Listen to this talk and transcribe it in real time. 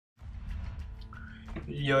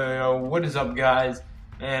What is up, guys?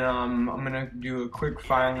 And I'm gonna do a quick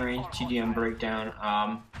firing range TDM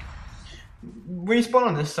breakdown. When you spawn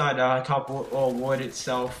on this side, top wood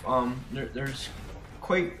itself,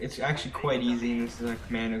 it's actually quite easy, and this is a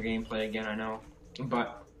commando gameplay again, I know.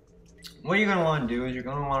 But what you're gonna want to do is you're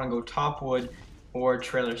gonna want to go top wood or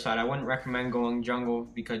trailer side. I wouldn't recommend going jungle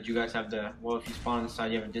because you guys have if you spawn on the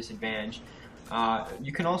side, you have a disadvantage.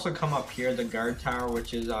 You can also come up here, the guard tower,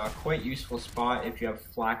 which is a quite useful spot if you have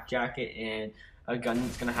flak jacket and a gun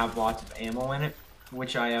that's going to have lots of ammo in it,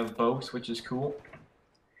 which I have both, which is cool.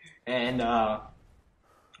 And I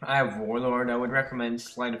have warlord. I would recommend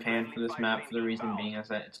sleight of hand for this map for the reason being is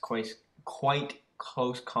that it's quite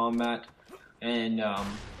close combat, and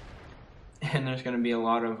and there's going to be a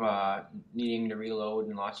lot of needing to reload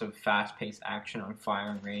and lots of fast-paced action on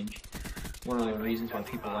firing range. One of the reasons why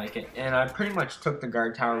people like it. And I pretty much took the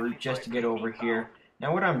guard tower route just to get over here.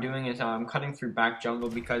 Now what I'm doing is I'm cutting through back jungle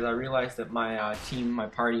because I realized that my my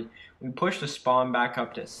party, we pushed the spawn back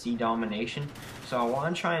up to C domination. So I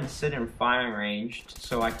want to try and sit in firing range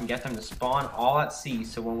so I can get them to spawn all at C.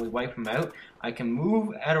 So when we wipe them out, I can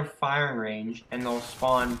move out of firing range and they'll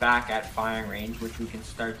spawn back at firing range, which we can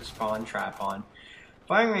start the spawn trap on.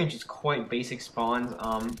 Firing range is quite basic spawns.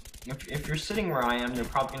 If you're sitting where I am, they're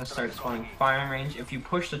probably going to start spawning firing range. If you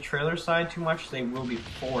push the trailer side too much, they will be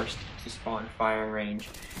forced to spawn firing range.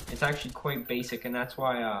 It's actually quite basic, and that's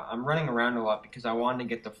why I'm running around a lot, because I wanted to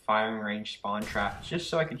get the firing range spawn trap, just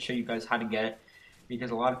so I could show you guys how to get it.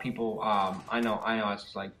 Because a lot of people, I know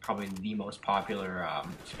it's like probably the most popular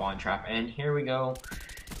spawn trap. And here we go.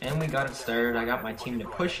 And we got it started. I got my team to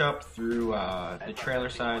push up through the trailer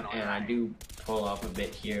side, and I do pull up a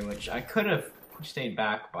bit here, which I could have stayed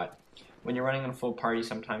back, but when you're running in a full party,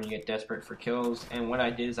 sometimes you get desperate for kills. And what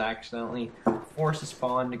I did is I accidentally forced the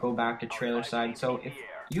spawn to go back to trailer side. So if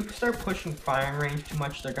you start pushing firing range too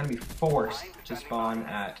much, they're going to be forced to spawn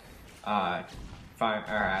at the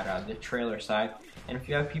trailer side. And if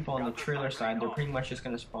you have people on the trailer side, they're pretty much just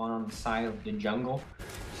going to spawn on the side of the jungle.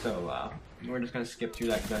 So we're just going to skip through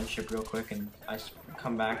that gunship real quick, and I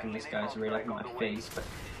come back and this guy's right up in my face. But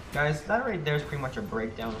guys, that right there is pretty much a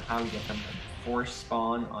breakdown of how to get them to force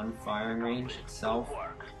spawn on firing range itself.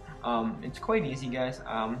 It's quite easy, guys.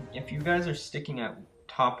 If you guys are sticking at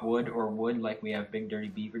top wood or wood like we have Big Dirty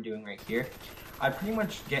Beaver doing right here, I'd pretty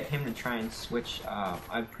much get him to try and switch.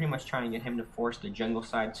 I'd pretty much try and get him to force the jungle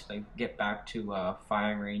side so they get back to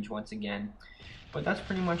firing range once again. But that's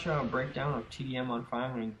pretty much a breakdown of TDM on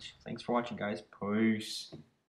firing range. Thanks for watching, guys. Peace.